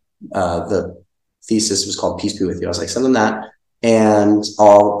the thesis was called Peace Be With You. I was like, send them that and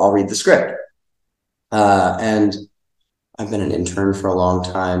I'll read the script. And I've been an intern for a long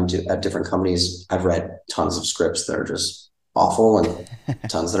time at different companies. I've read tons of scripts that are just awful and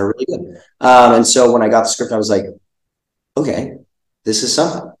tons that are really good. And so when I got the script, I was like, okay, this is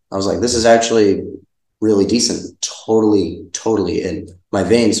something. I was like, this is actually really decent. Totally in my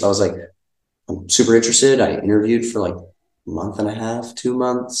vein. So I was like, I'm super interested. I interviewed for like a month and a half, 2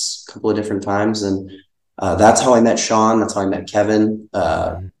 months, a couple of different times. And that's how I met Sean. That's how I met Kevin,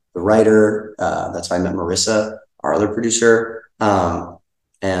 the writer. That's how I met Marissa, our other producer.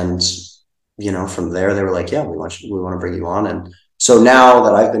 And, you know, from there, they were like, yeah, we want to bring you on. And so now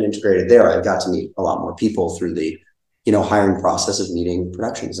that I've been integrated there, I've got to meet a lot more people through the, you know, hiring process of meeting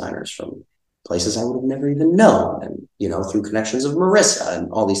production designers from places I would have never even known. And, you know, through connections of Marissa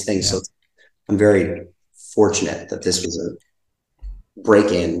and all these things. Yeah. So I'm very fortunate that this was a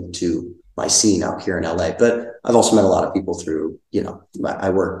break in to my scene out here in LA, but I've also met a lot of people through, you know, I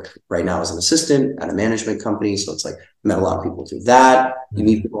work right now as an assistant at a management company. So it's like, I met a lot of people through that. You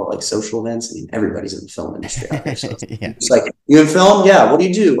meet people at like social events. I mean, everybody's in the film industry out there. So it's like, you in film? Yeah. What do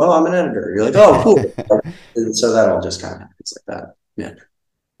you do? Oh, I'm an editor. You're like, oh, cool. And so that all just kind of happens like that. Yeah.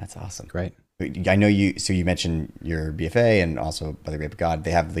 That's awesome. Great. I know so you mentioned your BFA and also By the Grace of God,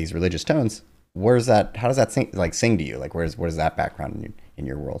 they have these religious tones. Where's that? How does that sing to you? Like, what is that background in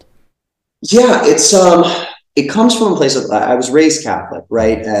your world? Yeah, it comes from a place of, I was raised Catholic,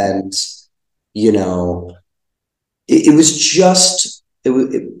 right? And, you know, it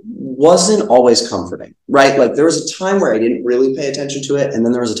wasn't always comforting, right? Like there was a time where I didn't really pay attention to it. And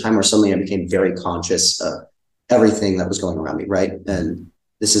then there was a time where suddenly I became very conscious of everything that was going around me, right? And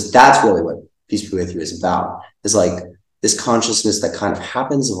that's really what Peace Be With You is about, is like this consciousness that kind of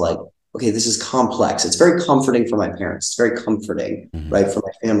happens of like, okay, this is complex. It's very comforting for my parents. It's very comforting, right, for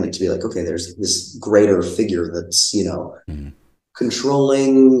my family to be like, okay, there's this greater figure that's, you know,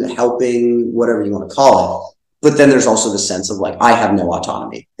 controlling, helping, whatever you want to call it. But then there's also the sense of like, I have no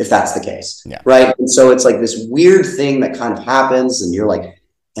autonomy, if that's the case, right? And so it's like this weird thing that kind of happens and you're like,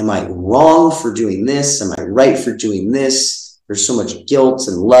 am I wrong for doing this? Am I right for doing this? There's so much guilt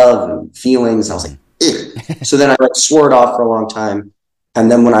and love and feelings. I was like, ugh. So then I like swore it off for a long time. And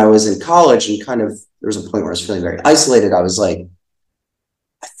then when I was in college and kind of, there was a point where I was feeling very isolated. I was like,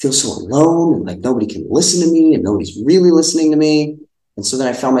 I feel so alone and like nobody can listen to me and nobody's really listening to me. And so then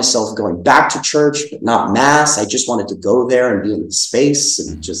I found myself going back to church, but not mass. I just wanted to go there and be in the space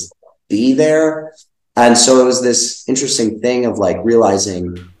and just be there. And so it was this interesting thing of like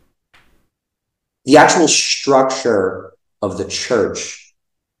realizing the actual structure of the church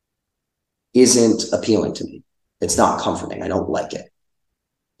isn't appealing to me. It's not comforting. I don't like it.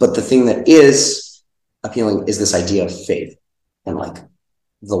 But the thing that is appealing is this idea of faith and like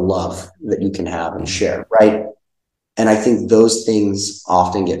the love that you can have and share, right? And I think those things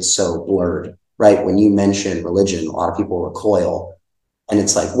often get so blurred, right? When you mention religion, a lot of people recoil. And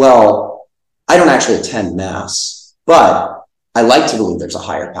it's like, well, I don't actually attend mass, but I like to believe there's a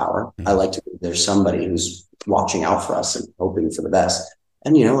higher power. I like to believe there's somebody who's watching out for us and hoping for the best.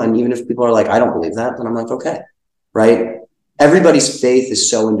 And, you know, and even if people are like, I don't believe that, then I'm like, okay, right? Everybody's faith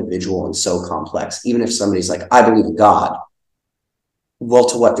is so individual and so complex. Even if somebody's like, I believe in God, well,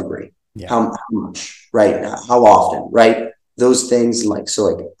 to what degree? Yeah. How much, right? How often, right? Those things, like, so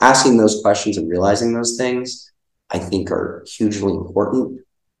like asking those questions and realizing those things, I think are hugely important.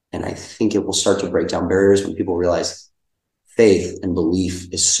 And I think it will start to break down barriers when people realize faith and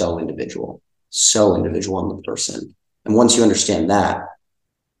belief is so individual in the person. And once you understand that,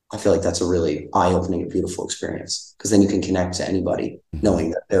 I feel like that's a really eye-opening and beautiful experience, because then you can connect to anybody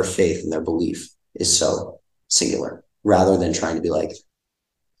knowing that their faith and their belief is so singular, rather than trying to be like,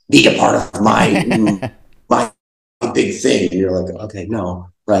 be a part of my big thing. And you're like, okay, no,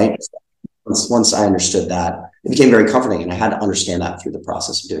 right? Once I understood that, it became very comforting, and I had to understand that through the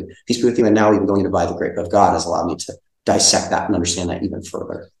process of doing Peace Be With You. And now even going to By the Grace of God has allowed me to dissect that and understand that even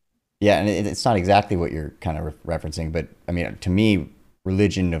further. Yeah, and it's not exactly what you're kind of referencing, but I mean, to me,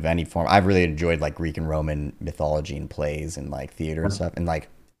 religion of any form, I've really enjoyed like Greek and Roman mythology and plays and like theater and stuff. And like,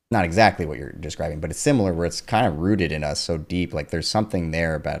 not exactly what you're describing, but it's similar where it's kind of rooted in us so deep. Like there's something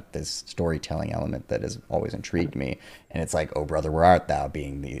there about this storytelling element that has always intrigued me. And it's like, oh brother, where art thou,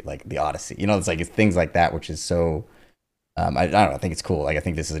 being the Odyssey, it's like, it's things like that, which is so, I don't know, I think it's cool. Like, I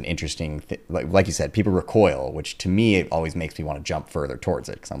think this is an interesting like you said, people recoil, which to me, it always makes me want to jump further towards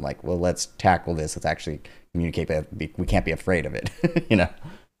it. Cause I'm like, well, let's tackle this. Let's actually communicate, we can't be afraid of it.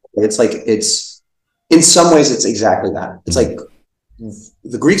 It's like, in some ways it's exactly that. It's like,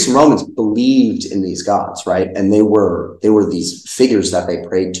 the Greeks and Romans believed in these gods, right? And they were these figures that they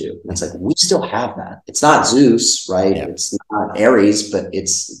prayed to. And it's like, we still have that. It's not Zeus, right? Yeah. It's not Ares, but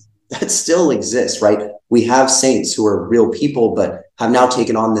that still exists, right? We have saints who are real people, but have now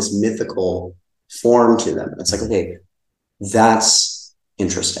taken on this mythical form to them. It's like, okay, that's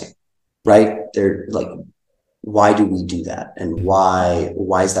interesting, right? They're like, why do we do that? And why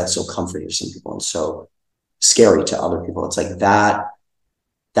is that so comforting to some people and so scary to other people? It's like that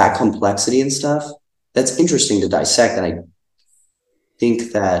complexity and stuff, that's interesting to dissect. And I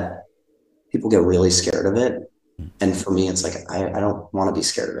think that people get really scared of it. And for me, it's like, I don't want to be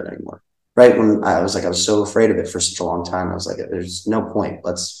scared of it anymore. Right. When I was so afraid of it for such a long time, I was like, there's no point.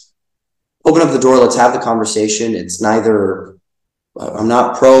 Let's open up the door. Let's have the conversation. It's neither, I'm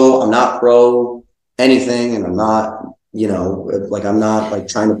not pro anything. And I'm not, I'm not like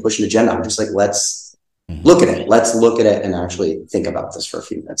trying to push an agenda. I'm just like, let's look at it. Let's look at it and actually think about this for a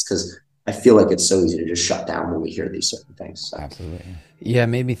few minutes. Cause I feel like it's so easy to just shut down when we hear these certain things. So. Absolutely. Yeah. It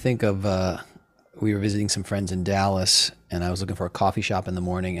made me think of, we were visiting some friends in Dallas and I was looking for a coffee shop in the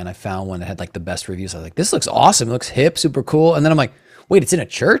morning and I found one that had like the best reviews. I was like, this looks awesome. It looks hip, super cool. And then I'm like, wait, it's in a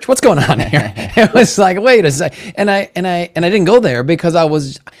church? What's going on here? It was like, wait a second. And I didn't go there because I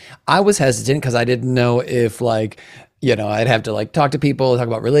was hesitant because I didn't know if I'd have to talk to people, talk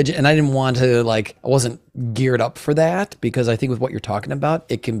about religion. And I didn't want to I wasn't geared up for that because I think with what you're talking about,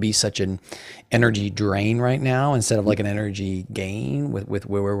 it can be such an energy drain right now instead of an energy gain with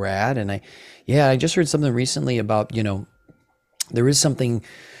where we're at. And I just heard something recently about, there is something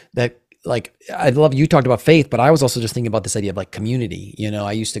that I love, you talked about faith, but I was also just thinking about this idea of community.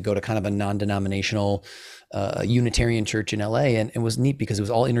 I used to go to kind of a non-denominational Unitarian church in LA, and it was neat because it was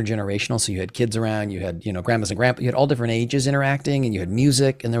all intergenerational. So you had kids around, you had, grandmas and grandpas, you had all different ages interacting, and you had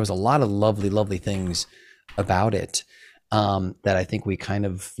music, and there was a lot of lovely, lovely things about it that I think we kind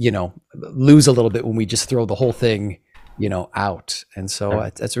of, lose a little bit when we just throw the whole thing, out. And so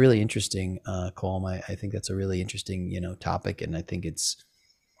that's really interesting, Colm. I think that's a really interesting, topic. And I think it's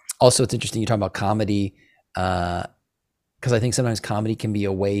interesting you talk about comedy, because I think sometimes comedy can be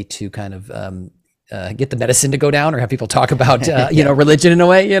a way to kind of get the medicine to go down or have people talk about, religion in a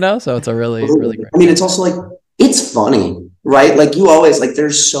way, so it's a really, really great. I mean, it's also it's funny, right? You always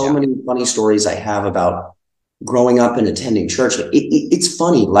there's so many funny stories I have about growing up and attending church. It's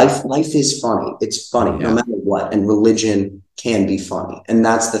funny. Life is funny. It's funny no matter what. And religion can be funny. And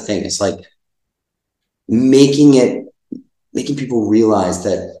that's the thing. It's making people realize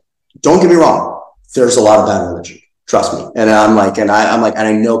that, don't get me wrong, there's a lot of bad religion. Trust me. And I'm and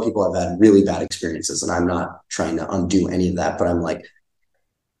I know people have had really bad experiences, and I'm not trying to undo any of that, but I'm like,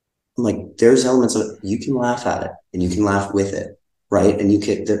 there's elements of it. You can laugh at it and you can laugh with it. Right. And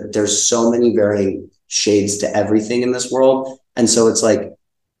there's so many varying shades to everything in this world. And so it's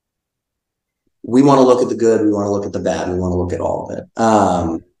we want to look at the good, we want to look at the bad, we want to look at all of it.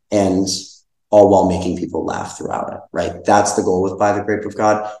 And all while making people laugh throughout it. Right. That's the goal with By the Grace of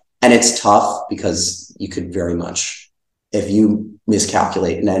God. And it's tough because you could very much, if you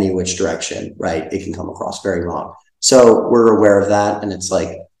miscalculate in any which direction, right, it can come across very wrong. So we're aware of that. And it's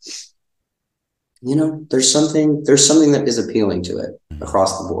there's something that is appealing to it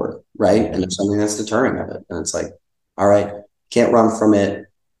across the board, right? And there's something that's deterring of it. And it's all right, can't run from it,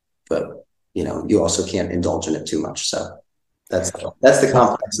 but you also can't indulge in it too much. So that's the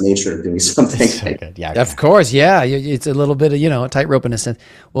complex nature of doing something. So good. Yeah, of course. Yeah. It's a little bit of, a tightrope in a sense.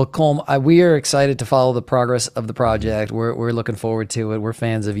 Well, Colm, we are excited to follow the progress of the project. We're looking forward to it. We're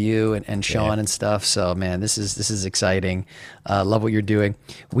fans of you and Sean and stuff. So man, this is exciting. Love what you're doing.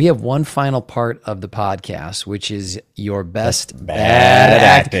 We have one final part of the podcast, which is your best bad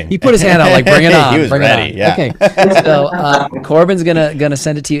acting. He put his hand out bring it on. He was ready. Yeah. Okay. So Corbin's gonna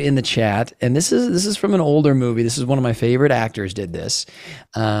send it to you in the chat. And this is from an older movie. This is one of my favorite actors did this.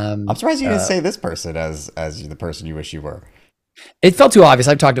 I'm surprised you didn't say this person as the person you wish you were. It felt too obvious.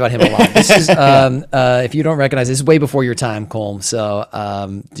 I've talked about him a lot. This is if you don't recognize this is way before your time, Colm. So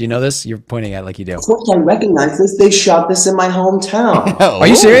do you know this? You're pointing at it like you do. Of course I recognize this. They shot this in my hometown. Are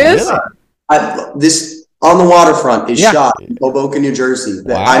you serious? Really? On the Waterfront is shot in Hoboken, New Jersey.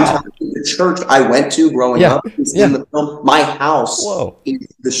 I'm telling you, the church I went to growing up is in the film. My house,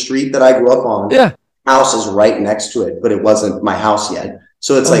 the street that I grew up on, house is right next to it, but it wasn't my house yet.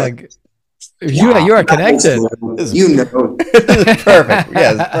 So it's you are connected. You know. Perfect.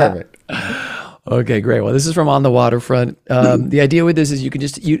 Yeah, it's perfect. Okay, great. Well, this is from On the Waterfront. The idea with this is you can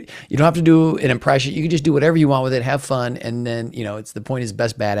just you don't have to do an impression. You can just do whatever you want with it, have fun, and then it's the point is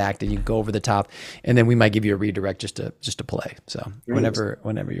best bad act, and you can go over the top, and then we might give you a redirect just to play. So whenever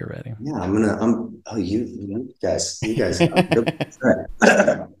you're ready. Yeah, you guys.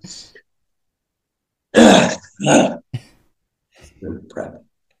 Prep.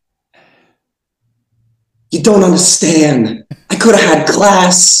 You don't understand. I could have had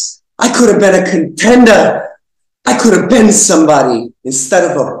class. I could have been a contender. I could have been somebody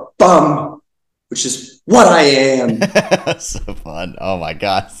instead of a bum, which is what I am. So fun. Oh my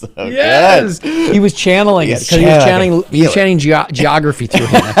God. So good. He was channeling it because he was channeling geography through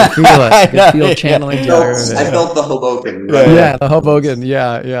him. I could feel it. I could feel channeling geography. I felt the Hoboken. Right? Yeah, the Hoboken.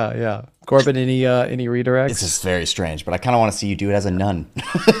 Yeah. Corbin, any redirects? This is very strange, but I kind of want to see you do it as a nun.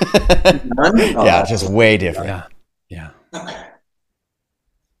 Nun? Yeah, just way different. Yeah. Okay.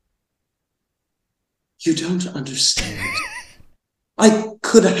 You don't understand. I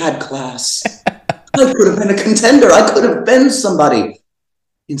could have had class. I could have been a contender. I could have been somebody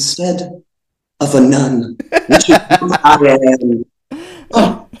instead of a nun, which is what I am.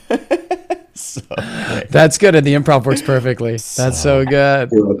 Oh. That's good, and the improv works perfectly. That's so good.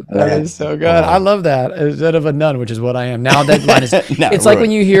 That is so good. I love that. Instead of a nun, which is what I am. Now that line is. It's like when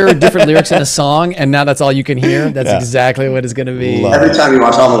you hear different lyrics in a song, and now that's all you can hear. That's exactly what it's going to be. Every time you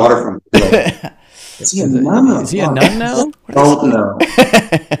watch On the Waterfront, is he a nun? Is he a nun now? Don't know.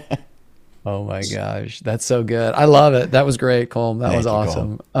 Oh my gosh, that's so good. I love it. That was great, Colm. That was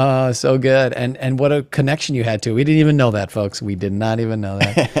awesome. So good. And what a connection you had to it. We didn't even know that, folks. We did not even know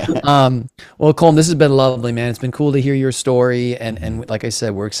that. Well, Colm, this has been lovely, man. It's been cool to hear your story. And like I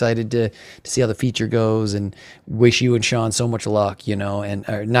said, we're excited to see how the feature goes and wish you and Sean so much luck, you're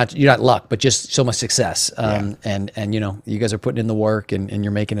not luck, but just so much success. And you guys are putting in the work and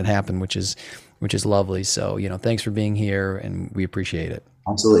you're making it happen, which is lovely. So, thanks for being here and we appreciate it.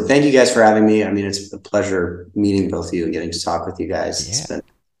 Absolutely. Thank you guys for having me. I mean, it's a pleasure meeting both of you and getting to talk with you guys. It's been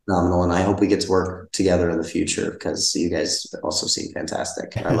phenomenal. And I hope we get to work together in the future because you guys also seem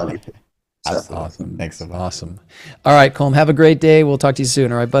fantastic. And I love you. That's awesome. Thanks so much. Awesome. All right, Colm, have a great day. We'll talk to you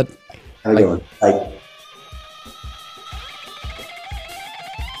soon. All right, bud. Have a good one. Bye.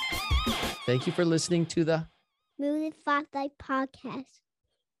 Thank you for listening to the Moving Spotlight Podcast.